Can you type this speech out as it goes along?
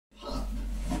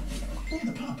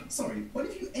pub. Sorry, when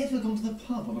have you ever gone to the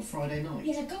pub on a Friday night?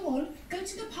 Yeah, go on. Go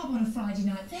to the pub on a Friday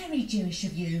night. Very Jewish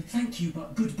of you. Thank you,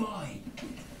 but goodbye.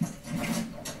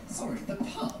 Sorry, the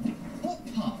pub? What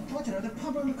pub? I don't know, the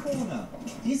pub on the corner.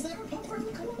 Is there a pub around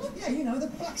the corner? Yeah, you know, the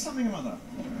Black something or other.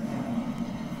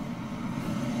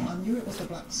 I knew it was the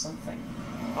Black something.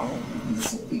 Oh,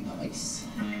 this will be nice.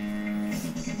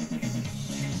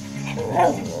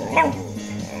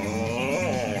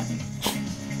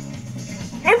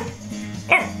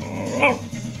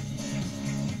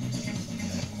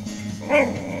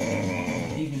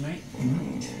 Evening, mate.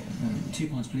 2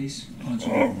 pints, please. Pints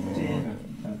of Beer.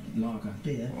 lager.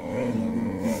 Beer.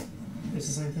 It's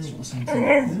the same It's thing. not the same thing.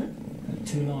 Isn't it?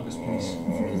 2 lagers, please. I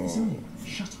thought it was the same.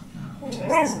 Shut up now. It's the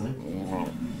same.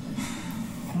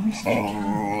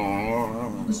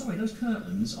 I'm sorry, those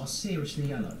curtains are seriously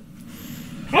yellow.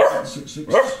 Six. Oh,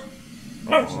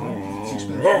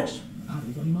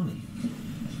 you got any money?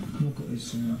 I've got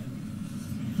this. No,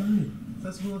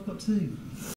 that's all I've got too.